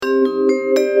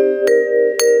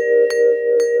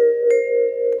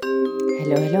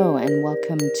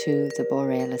welcome to the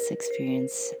Borealis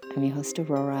Experience. I'm your host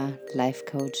Aurora, life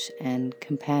coach and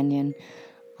companion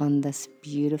on this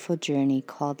beautiful journey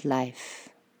called life.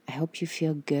 I hope you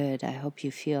feel good. I hope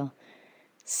you feel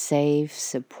safe,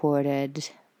 supported,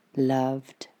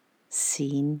 loved,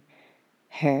 seen,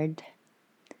 heard.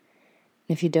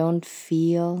 If you don't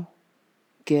feel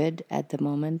good at the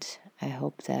moment, I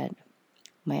hope that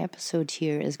my episode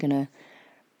here is going to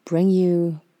bring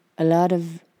you a lot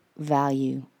of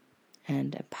value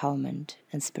and empowerment,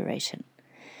 inspiration.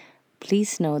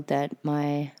 Please note that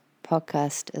my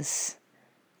podcast is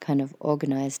kind of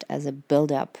organized as a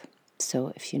build-up.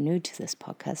 So if you're new to this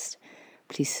podcast,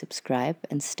 please subscribe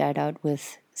and start out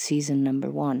with season number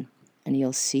 1. And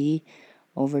you'll see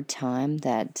over time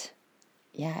that,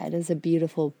 it is a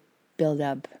beautiful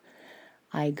build-up.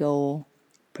 I go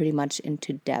pretty much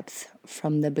into depth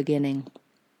from the beginning.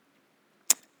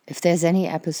 If there's any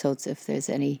episodes, if there's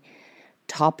any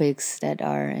topics that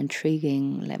are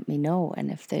intriguing, let me know. And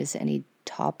if there's any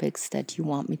topics that you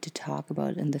want me to talk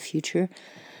about in the future,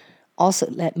 also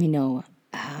let me know.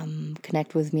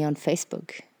 Connect with me on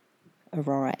Facebook,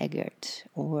 Aurora Eggert,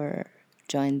 or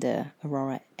join the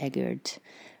Aurora Eggert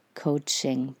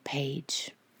coaching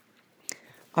page.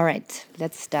 All right,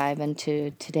 let's dive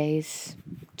into today's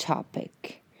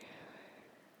topic.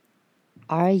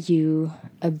 Are you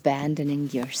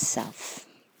abandoning yourself?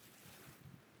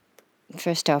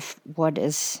 First off, what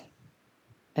is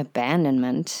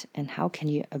abandonment and how can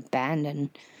you abandon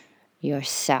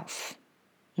yourself?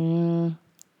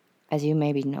 As you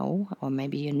maybe know, or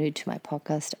maybe you're new to my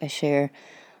podcast, I share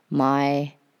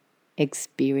my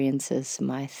experiences,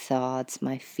 my thoughts,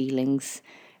 my feelings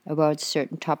about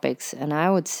certain topics. And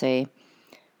I would say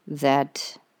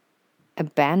that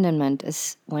abandonment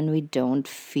is when we don't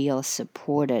feel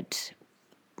supported.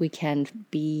 We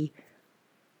can't be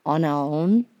on our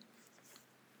own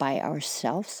by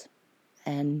ourselves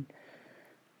and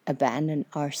abandon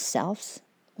ourselves,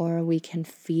 or we can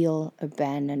feel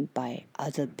abandoned by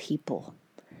other people.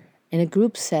 In a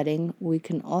group setting, we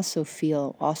can also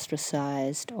feel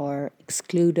ostracized or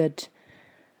excluded.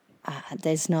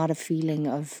 There's not a feeling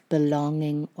of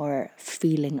belonging or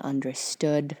feeling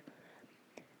understood.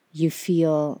 You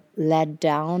feel let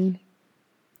down.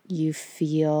 You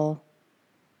feel,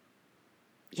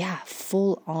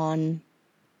 full on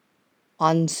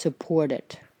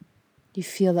unsupported. You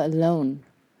feel alone.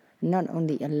 Not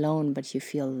only alone, but you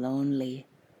feel lonely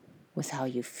with how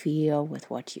you feel, with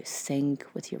what you think,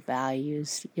 with your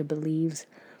values, your beliefs.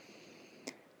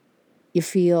 You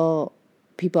feel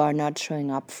people are not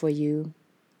showing up for you.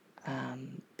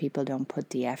 People don't put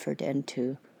the effort in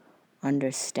to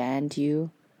understand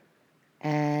you.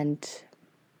 And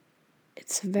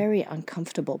it's a very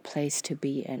uncomfortable place to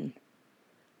be in.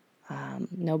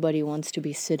 Nobody wants to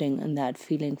be sitting in that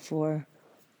feeling for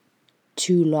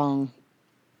too long.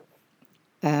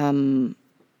 Now,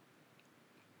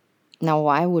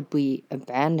 why would we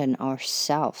abandon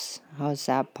ourselves? How is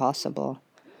that possible?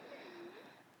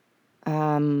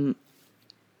 It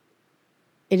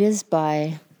is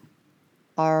by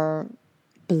our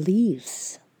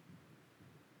beliefs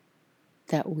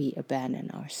that we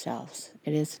abandon ourselves.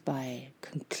 It is by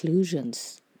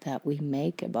conclusions that we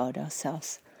make about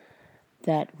ourselves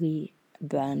that we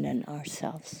abandon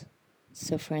ourselves.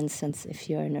 So, for instance, if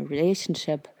you're in a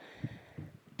relationship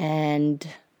and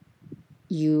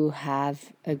you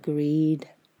have agreed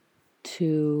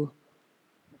to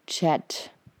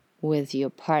chat with your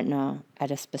partner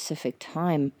at a specific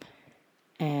time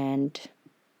and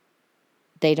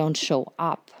they don't show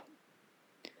up,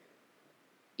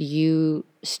 you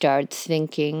start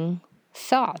thinking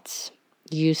thoughts.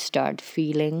 You start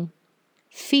feeling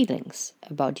feelings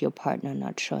about your partner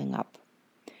not showing up.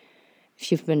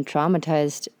 If you've been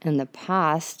traumatized in the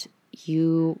past,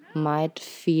 you might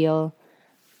feel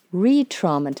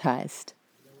re-traumatized.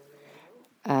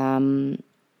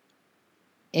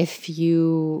 If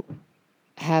you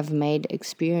have made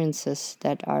experiences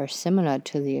that are similar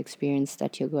to the experience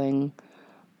that you're going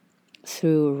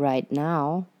through right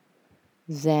now,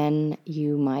 then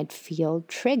you might feel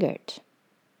triggered.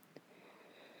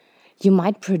 You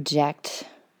might project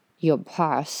your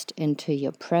past into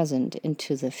your present,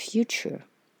 into the future,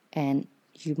 and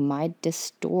you might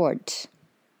distort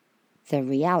the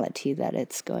reality that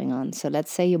it's going on. So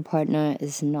let's say your partner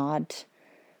is not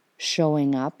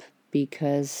showing up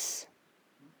because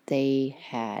they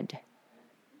had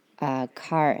a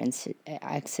car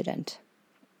accident.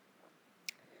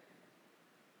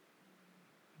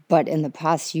 But in the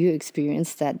past, you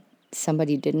experienced that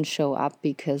somebody didn't show up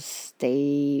because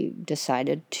they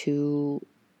decided to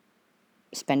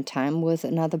spend time with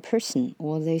another person,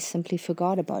 or they simply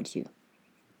forgot about you.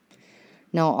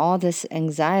 Now all this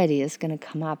anxiety is going to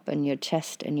come up in your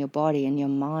chest, in your body, in your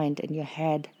mind, in your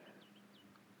head.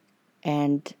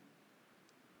 And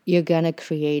you're going to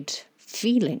create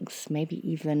feelings, maybe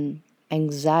even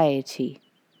anxiety.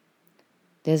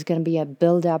 There's going to be a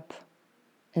buildup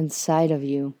inside of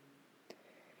you.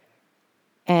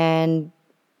 And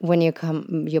when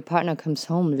your partner comes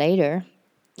home later,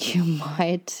 you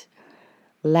might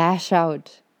lash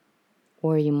out,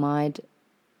 or you might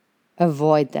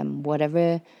avoid them,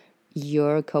 whatever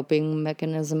your coping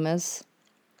mechanism is,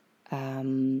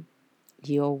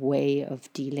 your way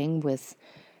of dealing with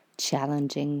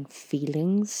challenging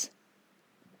feelings.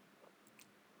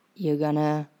 You're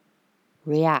gonna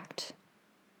react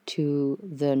to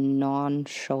the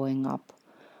non-showing up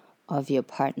of your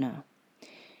partner.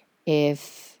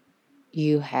 If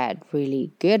you had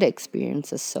really good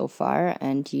experiences so far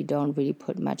and you don't really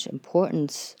put much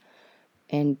importance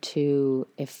into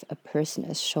if a person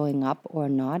is showing up or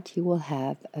not, you will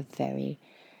have a very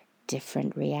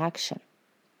different reaction.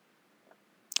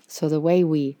 So the way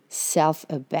we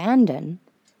self-abandon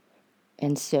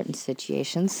in certain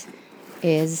situations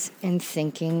is in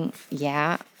thinking,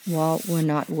 yeah, well, we're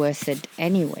not worth it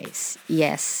anyways.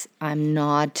 Yes, I'm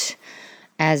not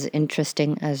as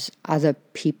interesting as other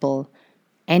people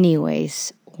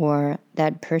anyways, or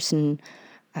that person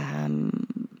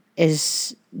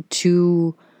is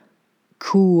too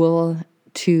cool,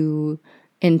 too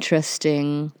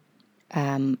interesting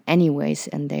anyways,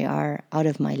 and they are out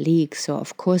of my league, so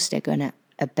of course they're gonna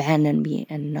abandon me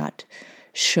and not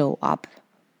show up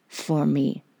for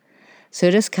me. So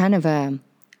it is kind of a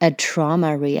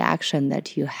trauma reaction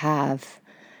that you have.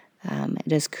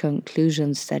 It is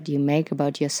conclusions that you make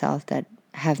about yourself that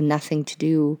have nothing to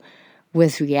do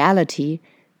with reality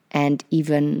and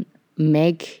even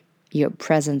make your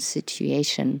present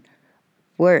situation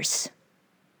worse.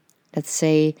 Let's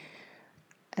say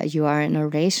you are in a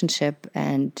relationship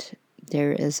and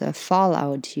there is a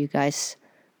fallout, you guys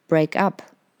break up.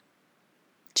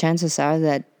 Chances are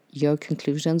that your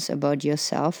conclusions about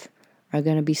yourself are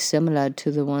going to be similar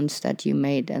to the ones that you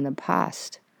made in the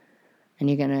past. And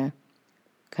you're going to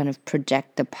kind of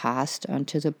project the past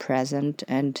onto the present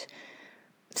and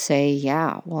say,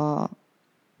 yeah, well,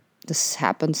 this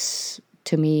happens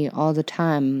to me all the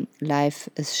time. Life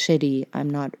is shitty. I'm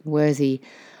not worthy.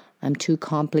 I'm too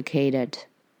complicated.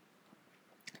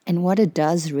 And what it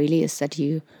does really is that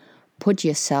you put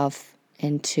yourself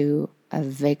into a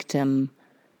victim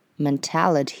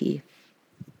mentality.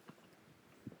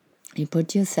 You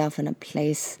put yourself in a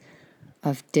place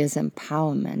of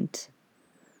disempowerment,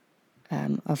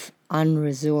 of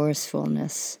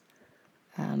unresourcefulness,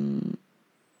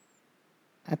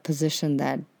 a position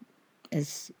that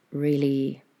is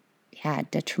really,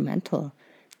 detrimental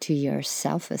to your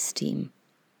self-esteem.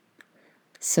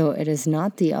 So it is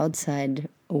not the outside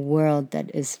world that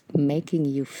is making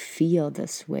you feel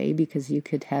this way, because you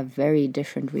could have very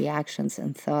different reactions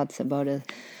and thoughts about a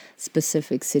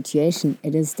specific situation.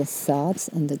 It is the thoughts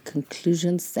and the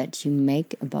conclusions that you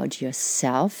make about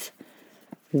yourself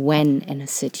when in a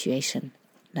situation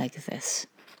like this.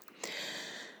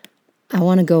 I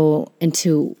want to go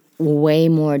into way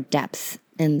more depth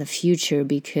in the future,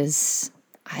 because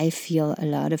I feel a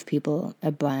lot of people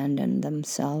abandon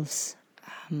themselves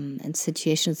in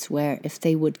situations where if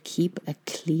they would keep a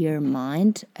clear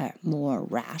mind, a more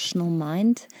rational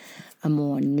mind, a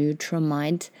more neutral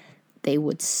mind, they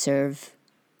would serve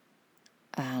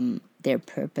their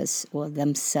purpose or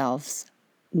themselves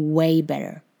way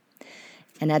better.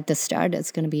 And at the start,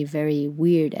 it's going to be very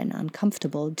weird and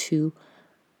uncomfortable to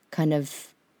kind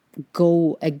of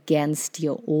go against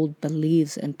your old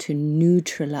beliefs and to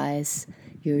neutralize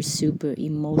your super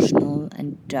emotional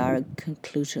and dark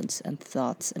conclusions and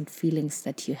thoughts and feelings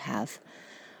that you have.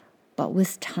 But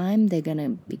with time, they're going to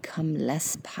become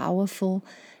less powerful,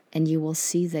 and you will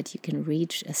see that you can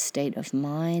reach a state of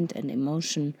mind and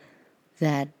emotion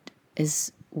that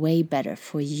is way better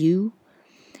for you.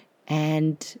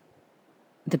 And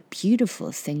the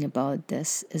beautiful thing about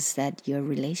this is that your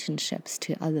relationships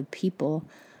to other people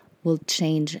will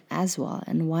change as well.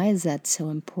 And why is that so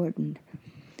important?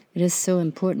 It is so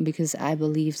important because I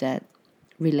believe that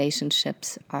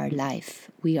relationships are life.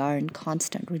 We are in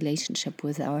constant relationship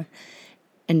with our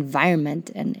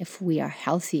environment, and if we are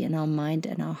healthy in our mind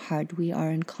and our heart, we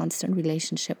are in constant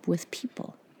relationship with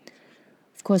people.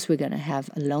 Of course, we're going to have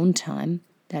alone time.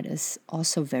 That is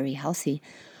also very healthy.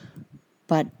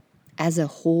 But as a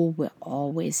whole, we're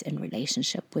always in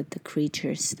relationship with the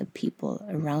creatures, the people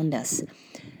around us.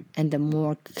 And the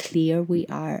more clear we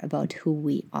are about who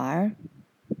we are,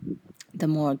 the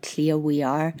more clear we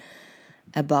are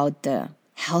about the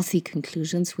healthy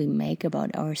conclusions we make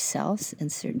about ourselves in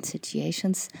certain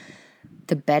situations,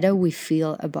 the better we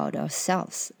feel about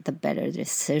ourselves, the better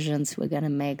decisions we're going to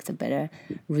make, the better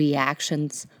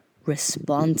reactions,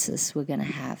 responses we're going to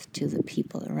have to the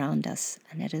people around us.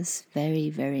 And it is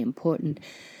very, very important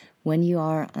when you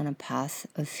are on a path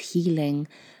of healing,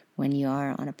 when you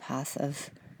are on a path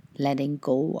of letting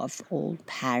go of old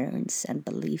patterns and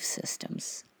belief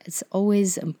systems. It's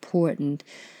always important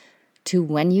to,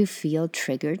 when you feel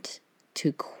triggered,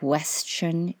 to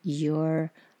question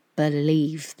your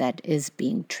belief that is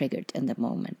being triggered in the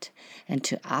moment, and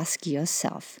to ask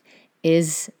yourself,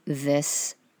 is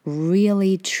this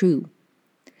really true?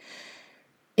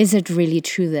 Is it really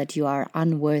true that you are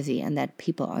unworthy and that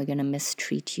people are going to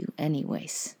mistreat you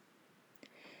anyways?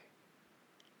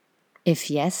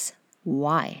 If yes,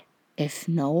 why? If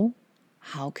no,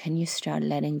 how can you start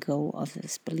letting go of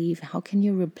this belief? How can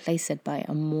you replace it by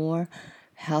a more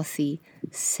healthy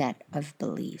set of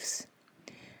beliefs?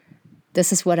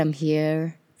 This is what I'm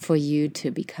here for you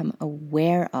to become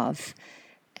aware of.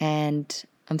 And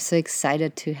I'm so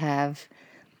excited to have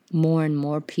more and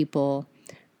more people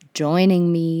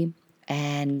joining me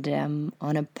and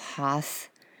on a path,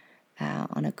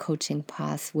 on a coaching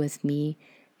path with me.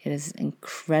 It is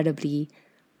incredibly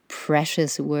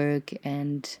precious work,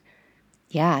 and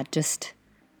just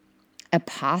a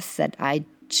path that I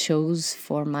chose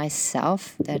for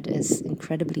myself that is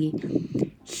incredibly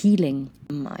healing.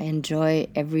 I enjoy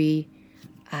every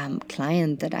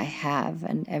client that I have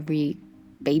and every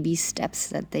baby steps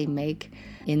that they make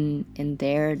in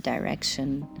their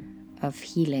direction of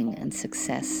healing and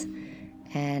success.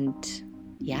 And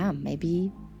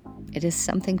maybe it is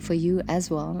something for you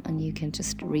as well, and you can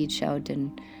just reach out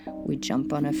and we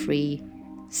jump on a free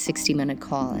 60-minute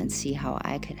call and see how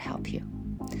I could help you.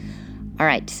 All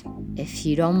right, if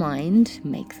you don't mind,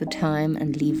 make the time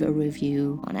and leave a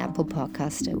review on Apple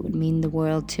Podcast. It would mean the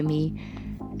world to me.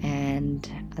 And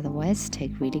otherwise,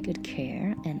 take really good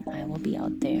care, and I will be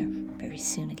out there very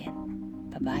soon again.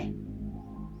 Bye-bye.